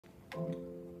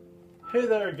Hey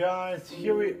there guys,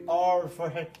 here we are for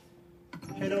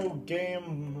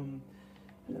Haydogamg,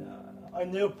 a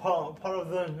new part of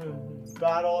the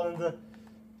battle in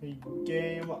the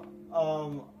game.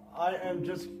 I am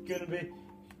just gonna be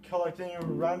collecting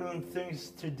random things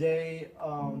today.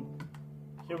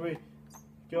 Here we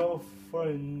go for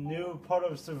a new part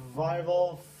of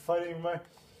survival, fighting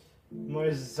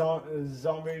my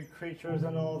zombie creatures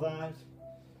and all that.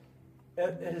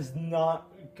 It is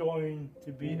not going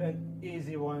to be an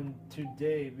easy one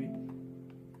today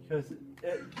because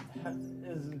it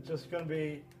is just going to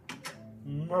be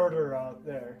murder out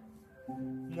there.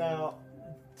 Now,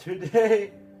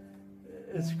 today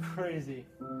is crazy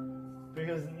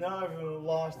because now I've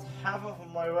lost half of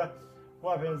my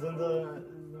weapons in the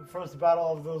first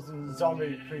battle of those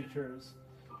zombie creatures.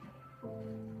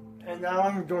 And now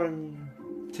I'm going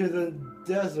to the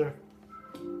desert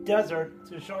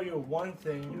to show you one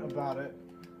thing about it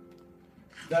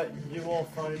that you will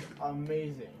find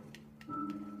amazing.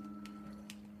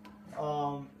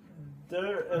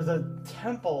 There is a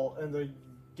temple in the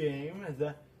game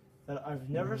that I've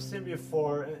never seen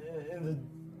before in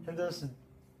this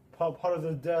part of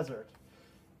the desert.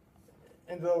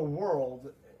 In the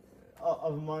world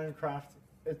of Minecraft,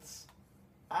 it's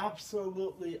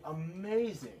absolutely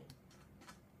amazing.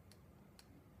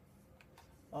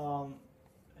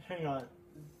 Hang on.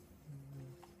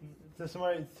 This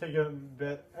might take a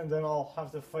bit, and then I'll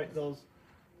have to fight those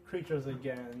creatures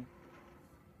again.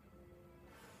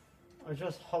 I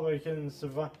just hope I can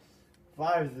survive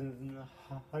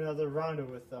another round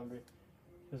with them,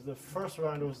 because the first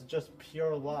round was just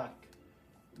pure luck.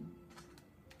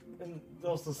 And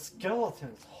those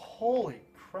skeletons, holy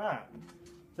crap!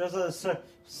 There's a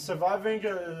surviving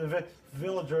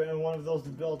villager in one of those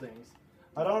buildings.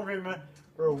 I don't remember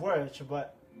which,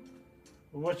 but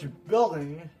which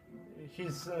building he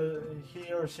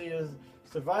or she is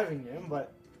surviving in,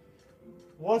 but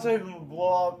once I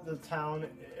blow up the town,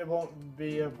 it won't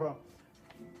be a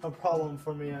problem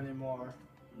for me anymore.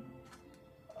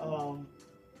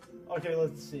 Okay,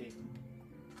 let's see.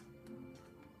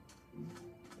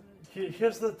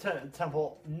 Here's the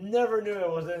temple. Never knew it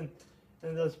was in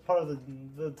this part of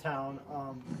the town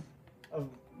of,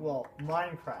 well,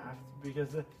 Minecraft,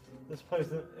 because this place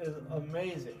is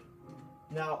amazing.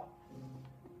 Now,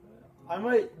 I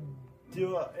might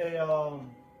do a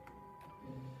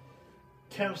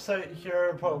campsite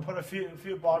here, put a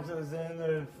few boxes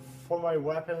in for my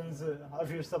weapons, a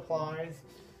few supplies,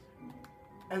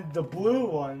 and the blue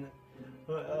one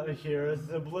here,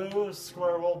 the blue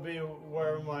square will be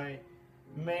where my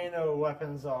main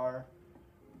weapons are.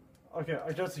 Okay,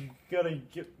 I just gotta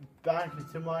get back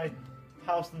to my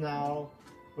house now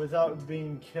without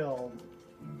being killed.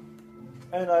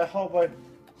 And I hope I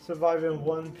survive in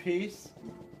one piece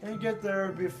and get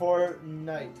there before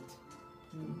night.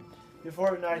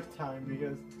 Before nighttime,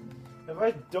 because if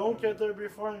I don't get there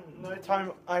before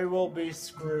nighttime, I will be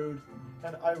screwed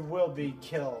and I will be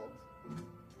killed.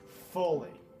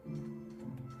 Fully.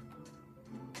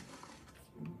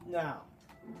 Now,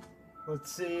 let's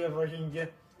see if I can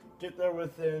get there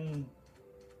within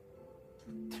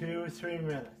 2-3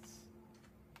 minutes.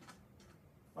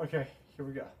 Okay, here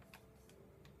we go.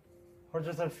 Or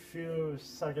just a few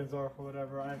seconds or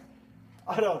whatever.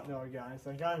 I don't know, guys.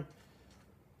 Like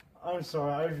I'm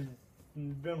sorry. I've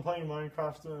been playing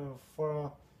Minecraft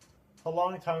for a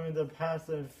long time in the past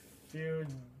few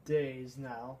days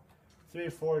now.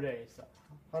 3-4 days.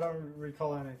 I don't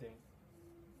recall anything.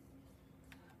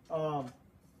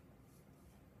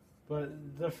 But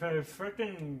the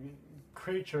freaking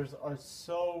creatures are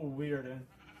so weird and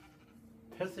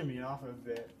pissing me off a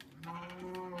bit.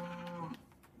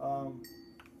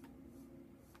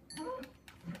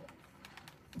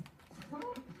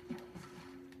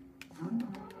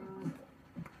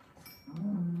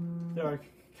 There, I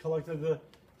collected the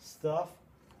stuff.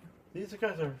 These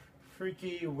guys are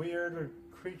freaky, weird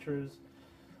creatures.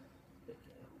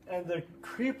 And the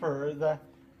creeper that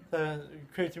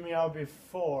creeped me out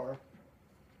before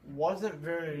wasn't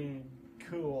very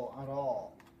cool at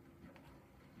all.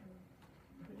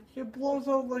 He blows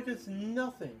up like it's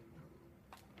nothing.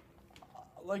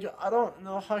 Like, I don't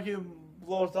know how he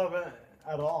blows up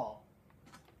at all.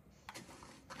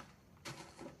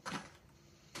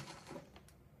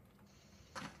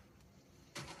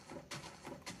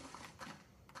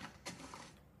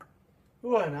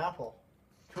 Ooh, an apple.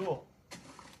 Cool.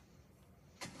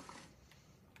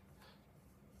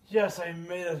 Yes, I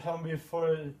made it home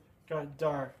before it got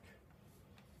dark.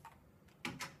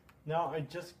 Now I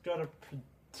just gotta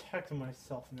protect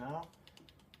myself now.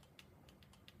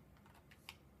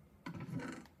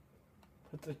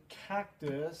 Put with the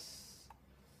cactus,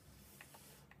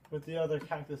 with the other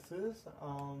cactuses.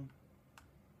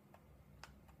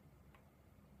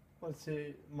 Let's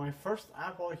see, my first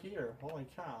apple here. Holy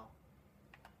cow.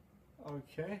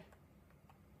 Okay.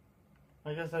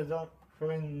 I guess I don't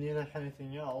really need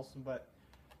anything else, but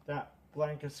that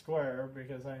blank square,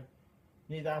 because I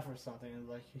need that for something.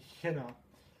 Like, you know.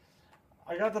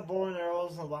 I got the bow and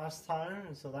arrows the last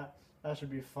time, so that should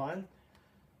be fun.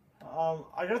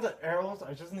 I got the arrows,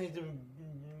 I just need to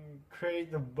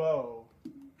create the bow.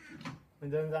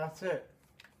 And then that's it.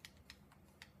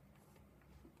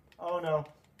 Oh no,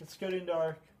 it's getting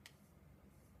dark.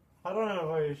 I don't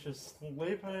know if I should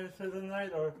sleep through the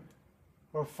night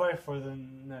or fight for the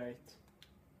night.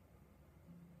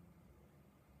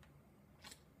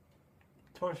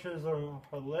 Torches are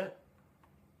lit.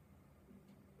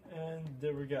 And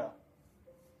there we go.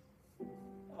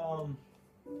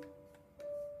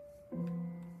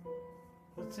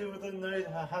 Let's see what the night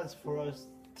has for us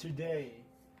today.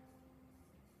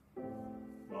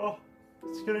 Oh,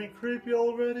 it's getting creepy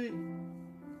already.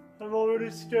 I'm already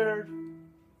scared.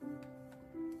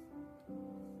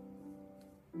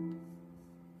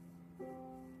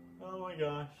 Oh my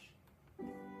gosh.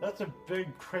 That's a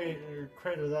big crater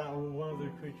that one of the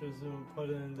creatures put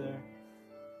in there.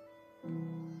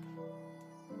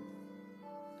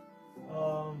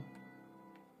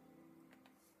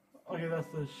 Okay, that's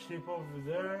the sheep over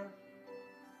there.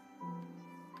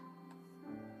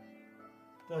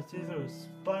 That's either a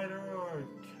spider or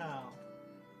a cow.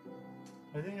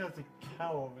 I think that's a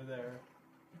cow over there.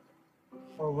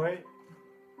 Or wait.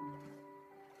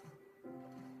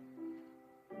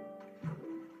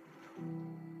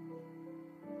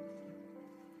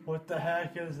 What the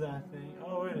heck is that thing?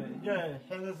 Oh wait a minute. Yeah,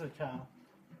 that is a cow.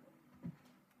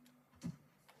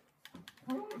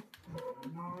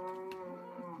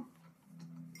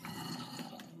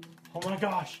 Oh my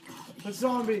gosh! The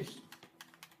zombie!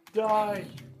 Die!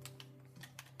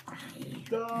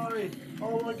 Die!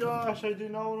 Oh my gosh, I do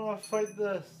not want to fight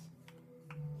this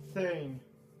thing.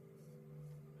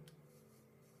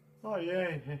 Oh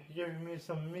yay, he gave me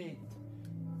some meat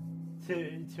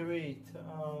to eat.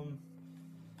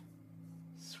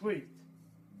 Sweet.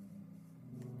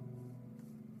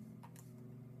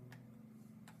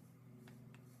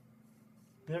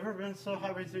 Never been so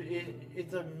happy to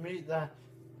eat the meat that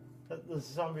the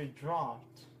zombie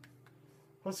dropped.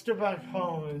 Let's get back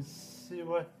home and see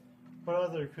what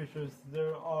other creatures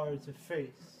there are to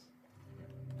face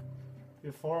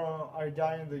before I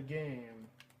die in the game.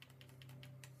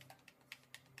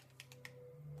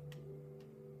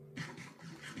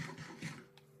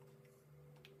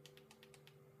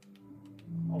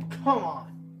 Oh, come on!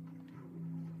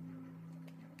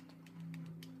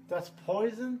 That's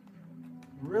poison?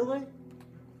 Really?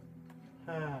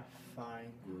 Ah,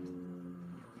 fine.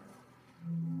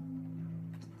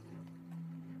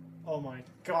 Oh my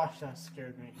gosh, that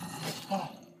scared me. Oh.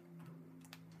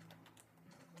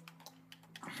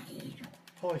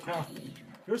 Holy cow.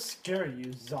 You're scary,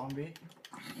 you zombie.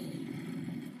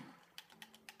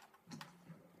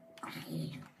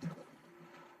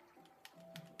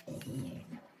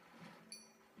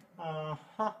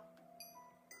 Uh-huh.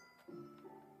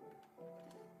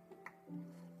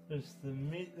 There's the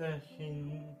meat that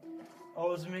he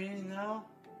owes me now.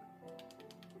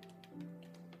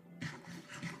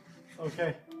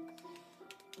 Okay.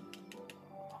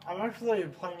 I'm actually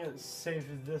playing it safe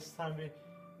this time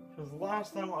because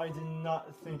last time I did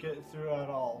not think it through at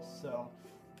all, so.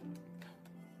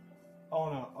 Oh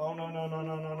no, oh no, no, no,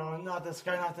 no, no, no, not this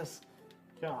guy, not this.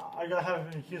 Yeah, I gotta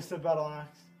have him use the battle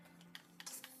axe.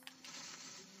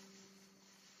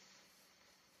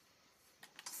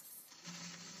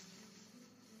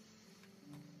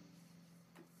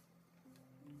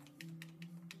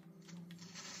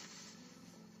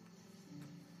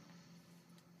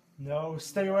 No,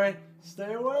 stay away!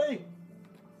 Stay away!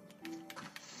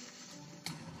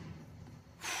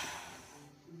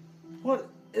 What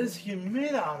is he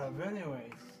made out of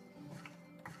anyways?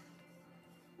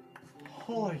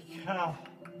 Holy cow.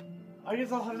 I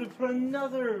guess I'll have to put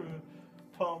another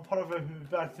part of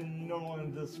it back to normal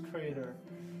in this crater.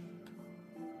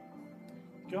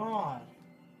 God.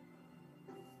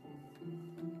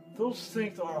 Those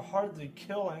things are hard to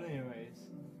kill anyways.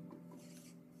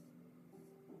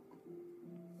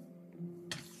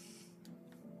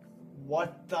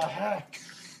 What the heck?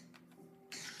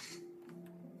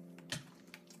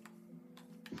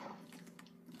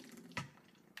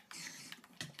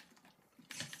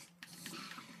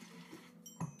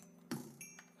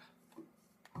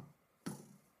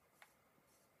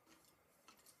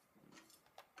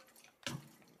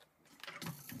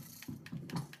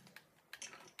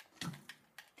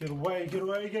 Get away, get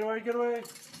away, get away, get away!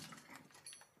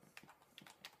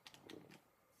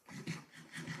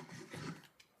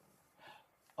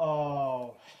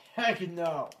 Oh, heck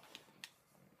no!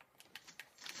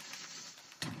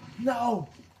 No!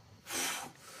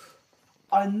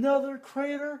 Another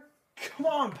crater? Come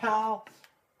on, pal!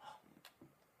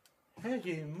 Heck,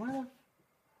 he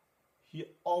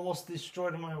almost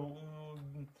destroyed my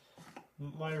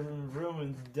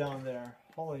room down there.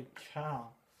 Holy cow.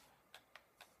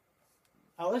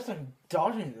 At least I'm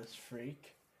dodging this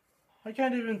freak. I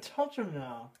can't even touch him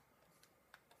now.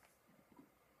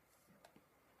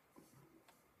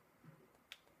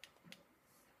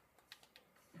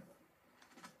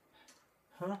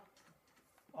 Huh?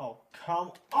 Oh,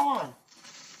 come on!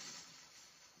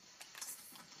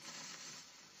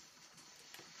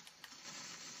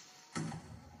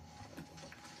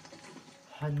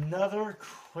 Another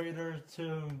crater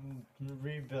to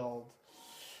rebuild.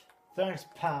 Thanks,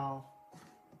 pal.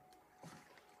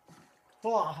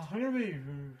 Well, I'm gonna be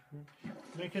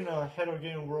making a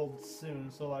Haydogamg world soon,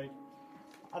 so like,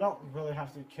 I don't really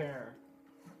have to care.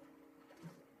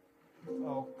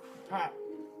 Oh crap.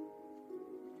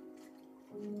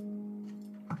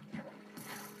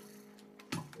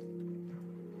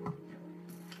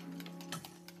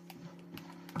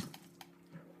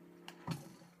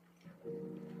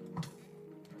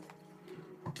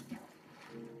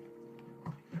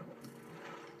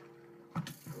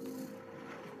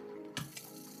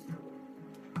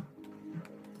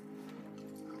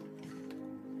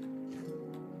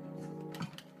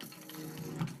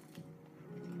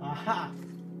 Aha!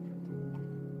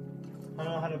 I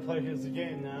know how to play his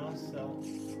game now, so...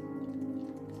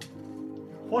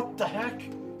 What the heck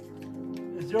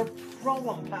is your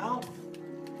problem, pal?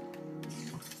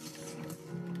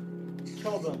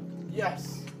 Kill them.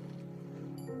 Yes!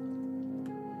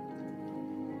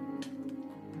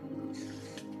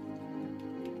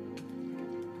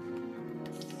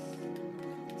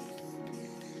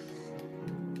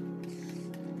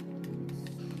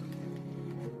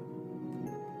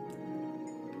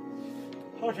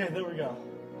 Okay, there we go.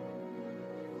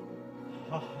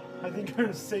 I think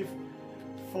I'm safe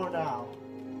for now,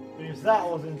 because that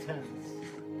was intense.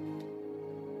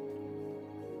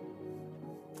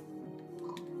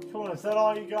 Come on, is that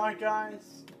all you got,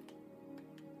 guys?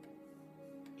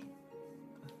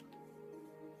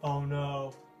 Oh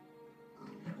no.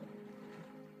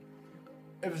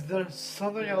 If there's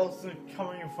something else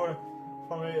coming for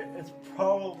me, it's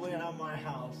probably at my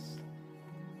house.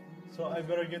 So I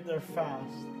better get there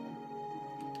fast.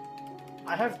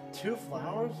 I have 2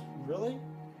 flowers? Really?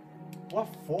 What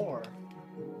for?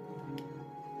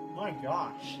 My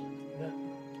gosh.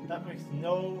 That makes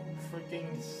no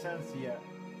freaking sense yet.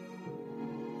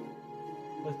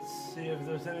 Let's see if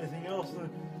there's anything else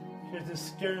here to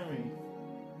scare me.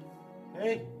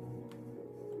 Hey?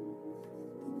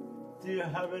 Do you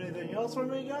have anything else for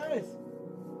me, guys?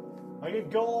 I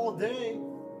could go all day.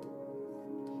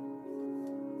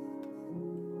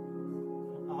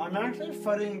 I'm actually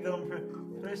fighting them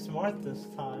pretty smart this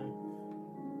time.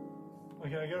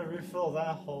 Okay, I gotta refill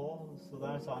that hole, so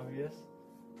that's obvious.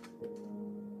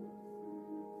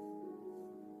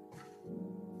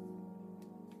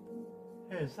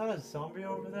 Hey, is that a zombie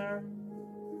over there?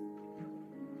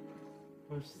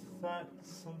 Or is that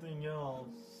something else?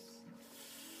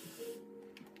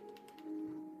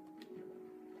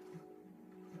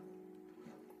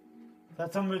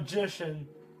 That's a magician.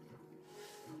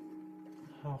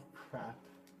 Oh crap.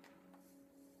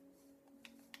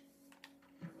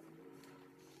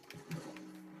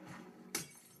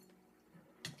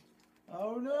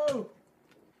 Oh no!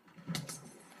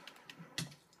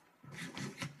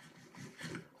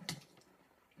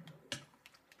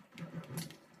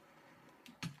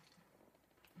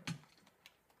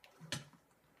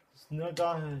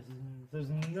 There's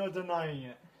no denying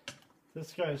it.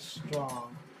 This guy's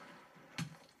strong.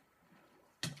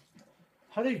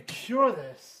 How do you cure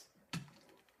this?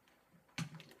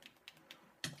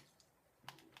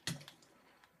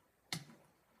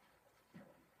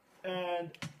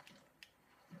 And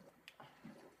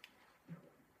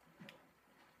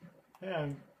yeah,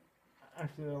 I'm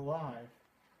actually alive.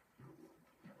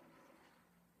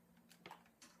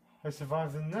 I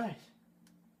survived the night.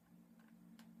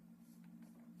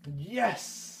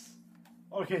 Yes!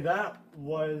 Okay, that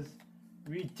was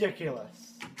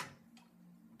ridiculous.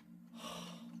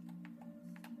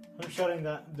 I'm shutting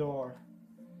that door.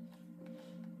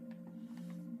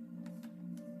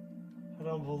 I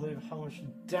don't believe how much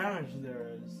damage there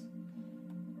is.